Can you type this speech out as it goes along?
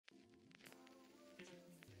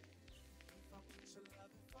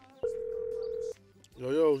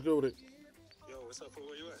Yo, what's good with it? Yo, what's up, fool?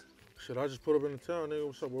 Where you at? Shit, I just put up in the town, nigga.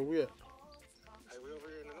 What's up? Where we at? Hey, we over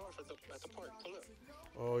here in the north at the park. Pull up.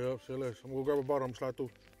 Oh, yep, shit, less. I'm gonna grab a bottle. I'm slide through.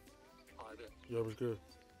 All right, bet. Yo, it's good.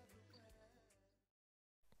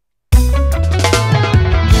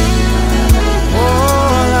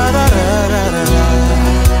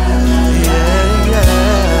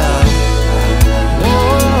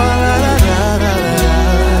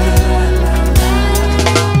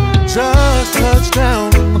 Just touched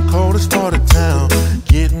down in the coldest part of town,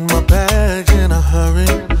 getting my bags in a hurry,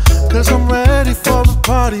 cause I'm ready for the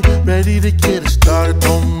party, ready to get it started.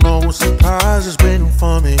 Don't know what surprises waiting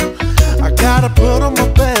for me. I gotta put on my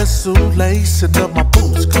best suit, lacing up my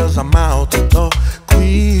boots, cause I'm out the door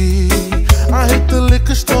quick. I hit the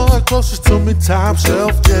liquor store closest to me, top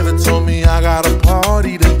shelf, give it to me. I got a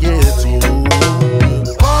party to get to.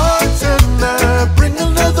 Bartender, bring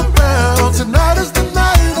another round. Tonight is the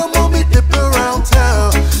night. I'm gonna be dipping around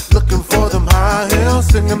town, looking for them high heels,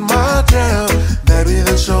 singing my jam. Maybe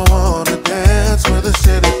that you wanna dance with a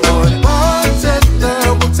city boy.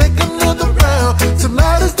 Bartender, we'll take another round.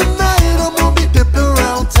 Tonight is the night. I'm gonna be dipping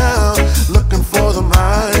around town, looking for them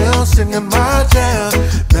high heels, singing my jam.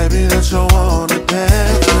 Maybe that you wanna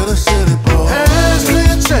dance with a city boy. Hands to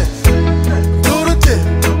your chest, do the dip,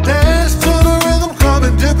 dance to the rhythm, come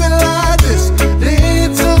and dip it like this. Lean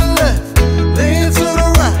to the left, lean to the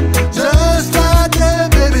right, just like that,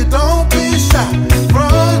 baby, don't be shy.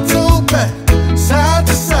 Front to back, side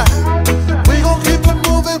to side, we gon' keep it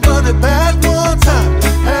moving, run it back one time.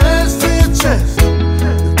 Hands to your chest,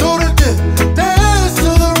 do the dip, dance to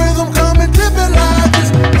the rhythm, come and dip it like this.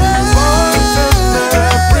 Bartender,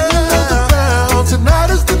 bring another round. Tonight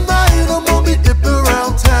is the night. I'm gonna be dipping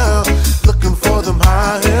around town, looking for them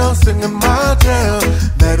high heels, singing my jam.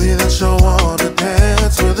 Maybe that you wanna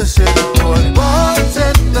dance with a city boy.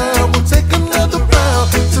 Bartender, we'll take another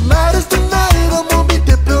round. Tonight is the night. I'm gonna be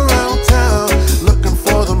dipping around town, looking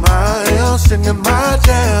for them high heels, singing my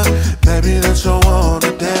jam. Maybe that you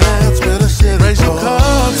wanna dance with a city boy. Raise your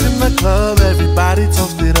cups in the club, everybody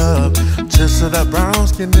toast it up. Just to that brown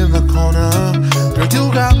skin in the corner. Girl,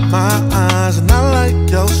 you got my eyes and I like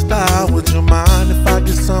your style. Would you mind if I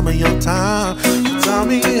get some of your time? Tell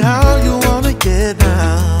me how you wanna get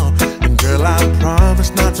down, and girl, I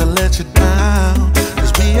promise not to let you down.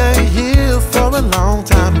 Cause we ain't here for a long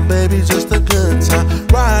time, baby, just a good time.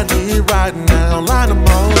 Right here, right now, line them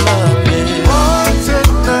all up, yeah.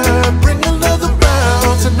 Bartender, bring another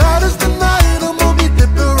round. Tonight is the night. I'm gonna be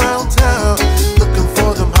dipping around town, looking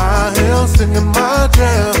for them high heels, singing my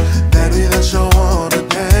jam. Maybe that you wanna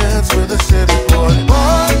dance with a city boy.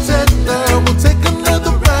 Bartender, we'll take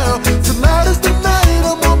another round. Tonight is the night.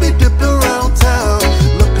 I'm gonna be dipping around town,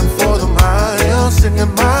 looking for them high heels,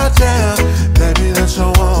 singing my jam. Maybe that you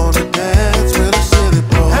wanna dance with a city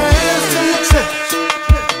boy. Hands to your chest,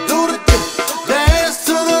 do the dip, dance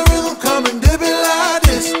to the rhythm, come and dip it like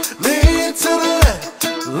this. Lean to the left,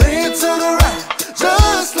 lean to the right,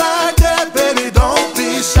 just like that, baby, don't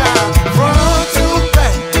be shy. Front to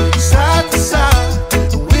back, side to side,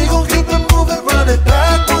 we gon' keep it moving, run it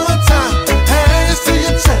back one time. Hands to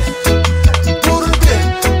your chest, do the dip,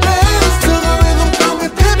 dance to the rhythm, come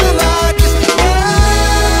and dip it like this. Yeah.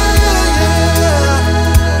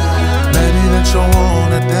 Maybe that you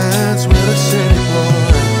wanna dance with a city boy.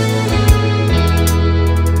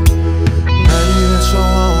 Maybe that you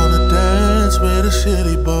wanna dance with a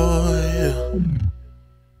city boy, yeah.